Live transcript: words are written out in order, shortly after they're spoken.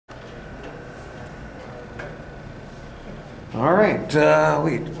All right,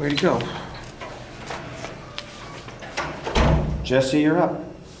 wait, where'd he go? Jesse, you're up.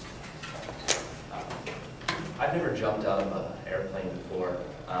 I've never jumped out of an airplane before,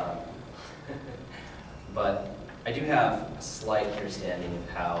 but I do have a slight understanding of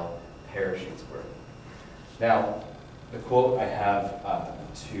how parachutes work. Now, the quote I have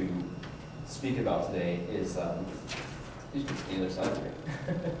to speak about today is, you can see the other side here.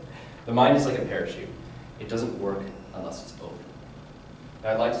 The mind is like a parachute. It doesn't work unless it's open.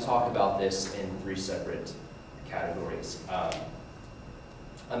 Now, I'd like to talk about this in 3 separate categories.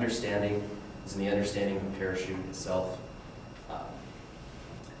 Understanding is in the understanding of the parachute itself,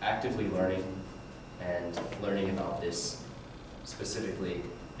 actively learning and learning about this specifically,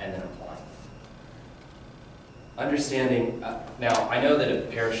 and then applying. Understanding, now I know that a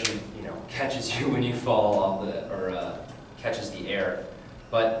parachute, catches you when you fall off or catches the air,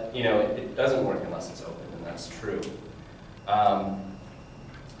 but it doesn't work unless it's open, and that's true.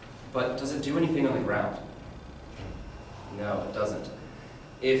 But does it do anything on the ground? No, it doesn't.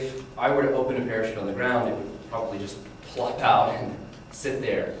 If I were to open a parachute on the ground, it would probably just plop out and sit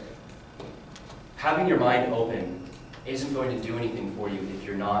there. Having your mind open isn't going to do anything for you if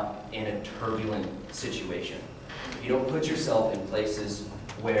you're not in a turbulent situation. If you don't put yourself in places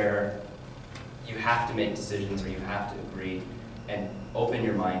where you have to make decisions or you have to agree and open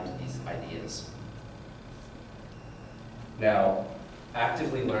your mind to these ideas. Now,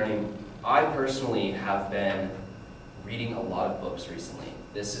 actively learning, I personally have been reading a lot of books recently.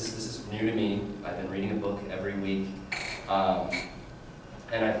 This is new to me. I've been reading a book every week,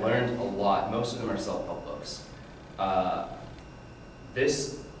 and I've learned a lot. Most of them are self-help books.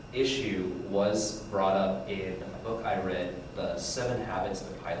 This issue was brought up in a book I read, The 7 Habits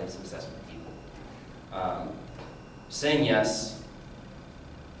of Highly Successful People. Saying yes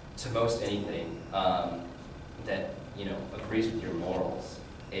to most anything that agrees with your morals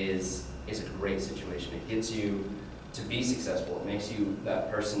is a great situation. It gets you to be successful. It makes you that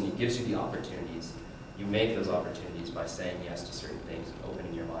person. It gives you the opportunities. You make those opportunities by saying yes to certain things and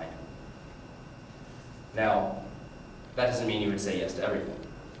opening your mind. Now, that doesn't mean you would say yes to everything.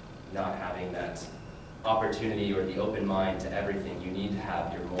 Not having that opportunity or the open mind to everything, you need to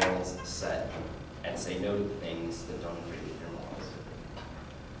have your morals set and say no to things that don't agree with your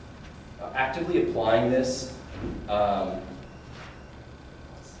morals. Actively applying this,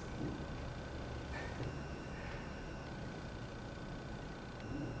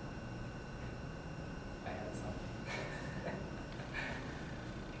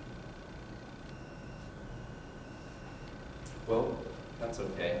 well, that's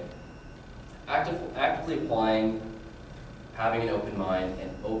okay. Actively applying, having an open mind,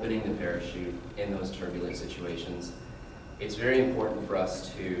 and opening the parachute in those turbulent situations, it's very important for us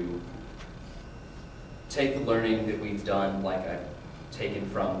to take the learning that we've done, like I've taken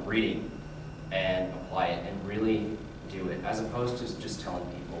from reading, and apply it and really do it, as opposed to just telling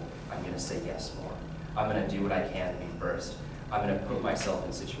people, I'm going to say yes more. I'm going to do what I can to be first. I'm going to put myself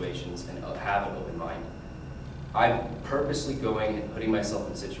in situations and have an open mind. I'm purposely going and putting myself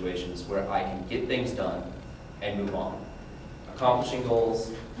in situations where I can get things done and move on. Accomplishing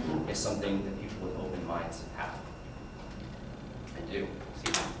goals is something that people with open minds have and do.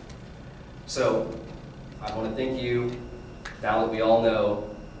 So I want to thank you, now that we all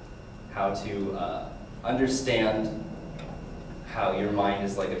know how to understand how your mind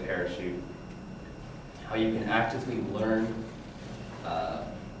is like a parachute, how you can actively learn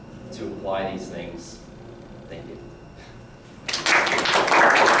to apply these things. Thank you.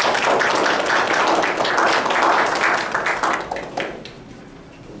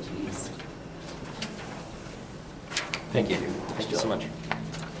 Thank you. Thank you so much.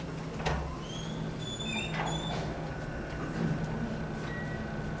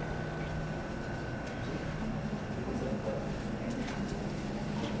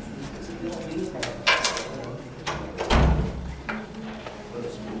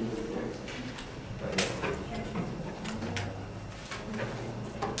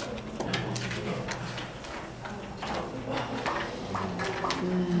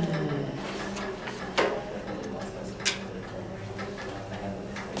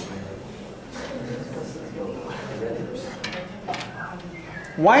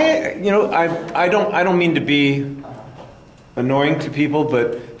 Why, I don't mean to be annoying to people,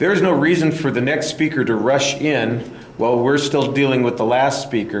 but there's no reason for the next speaker to rush in while we're still dealing with the last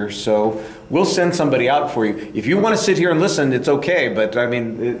speaker. So we'll send somebody out for you. If you want to sit here and listen, it's okay. But I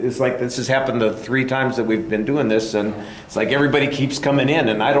mean, it's like this has happened the 3 times that we've been doing this, and it's like everybody keeps coming in,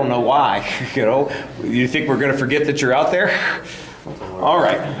 and I don't know why. You think we're going to forget that you're out there? All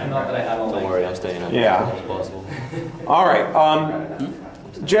right. Not that I have all Don't worry, I'm staying up Yeah. as possible. All right.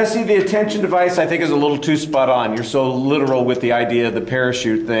 Jesse, the attention device I think is a little too spot on. You're so literal with the idea of the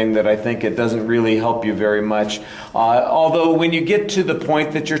parachute thing that I think it doesn't really help you very much. Although when you get to the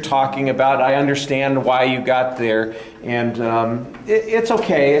point that you're talking about, I understand why you got there. And it's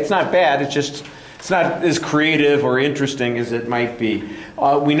okay. It's not bad. It's just it's not as creative or interesting as it might be.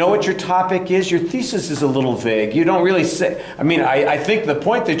 We know what your topic is. Your thesis is a little vague. You don't really say, I mean, I think the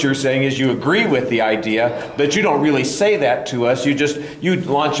point that you're saying is you agree with the idea, but you don't really say that to us. You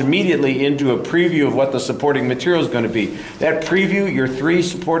launch immediately into a preview of what the supporting material is going to be. That preview, your 3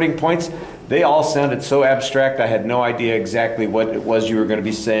 supporting points, they all sounded so abstract, I had no idea exactly what it was you were going to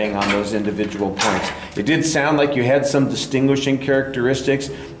be saying on those individual points. It did sound like you had some distinguishing characteristics,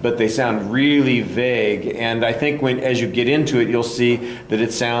 but they sound really vague. And I think as you get into it, you'll see that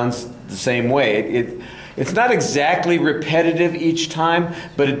it sounds the same way. It's not exactly repetitive each time,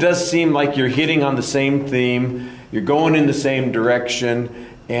 but it does seem like you're hitting on the same theme, you're going in the same direction,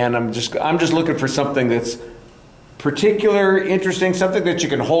 and I'm just looking for something that's particular, interesting, something that you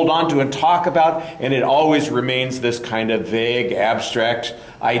can hold on to and talk about, and it always remains this kind of vague, abstract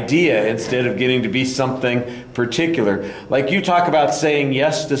idea instead of getting to be something particular. Like you talk about saying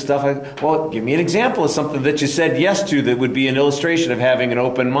yes to stuff, well, give me an example of something that you said yes to that would be an illustration of having an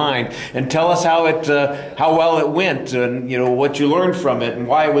open mind, and tell us how well it went, and what you learned from it, and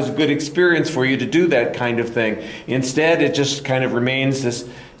why it was a good experience for you to do that kind of thing. Instead, it just kind of remains this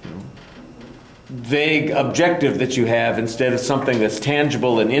vague objective that you have instead of something that's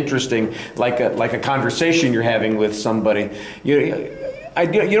tangible and interesting, like a conversation you're having with somebody. You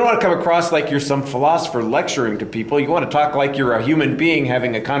don't want to come across like you're some philosopher lecturing to people. You want to talk like you're a human being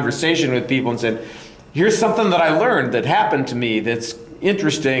having a conversation with people and saying, here's something that I learned that happened to me that's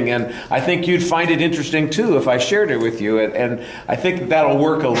interesting, and I think you'd find it interesting too if I shared it with you, and I think that'll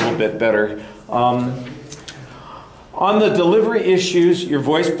work a little bit better. On the delivery issues, your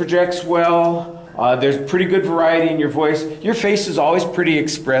voice projects well. There's pretty good variety in your voice. Your face is always pretty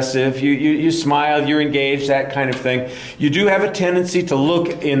expressive. You smile, you're engaged, that kind of thing. You do have a tendency to look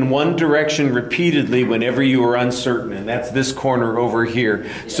in one direction repeatedly whenever you are uncertain, and that's this corner over here.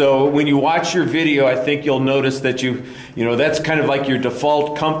 So when you watch your video, I think you'll notice that that's kind of like your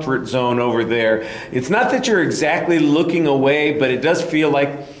default comfort zone over there. It's not that you're exactly looking away, but it does feel like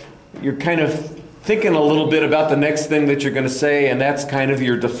you're kind of thinking a little bit about the next thing that you're going to say, and that's kind of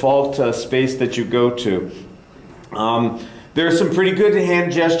your default space that you go to. There are some pretty good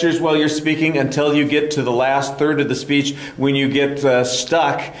hand gestures while you're speaking until you get to the last third of the speech, when you get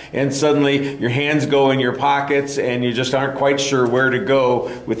stuck and suddenly your hands go in your pockets and you just aren't quite sure where to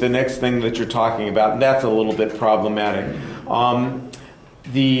go with the next thing that you're talking about. And that's a little bit problematic.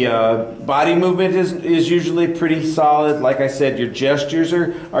 The body movement is usually pretty solid. Like I said, your gestures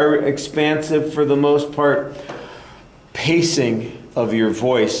are expansive for the most part. Pacing of your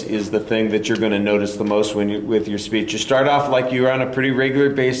voice is the thing that you're going to notice the most with your speech. You start off like you're on a pretty regular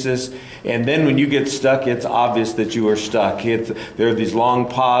basis, and then when you get stuck, it's obvious that you are stuck. There are these long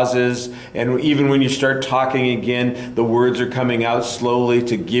pauses, and even when you start talking again, the words are coming out slowly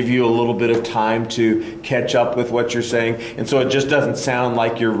to give you a little bit of time to catch up with what you're saying, and so it just doesn't sound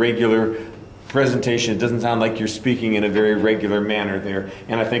like your regular presentation. It doesn't sound like you're speaking in a very regular manner there,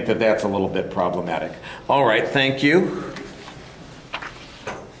 and I think that that's a little bit problematic. All right, thank you.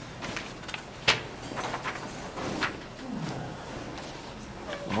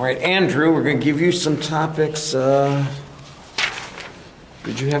 All right, Andrew, we're going to give you some topics. Did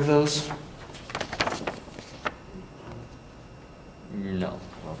you have those? No.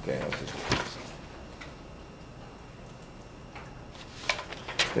 Okay.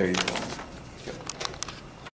 There you go.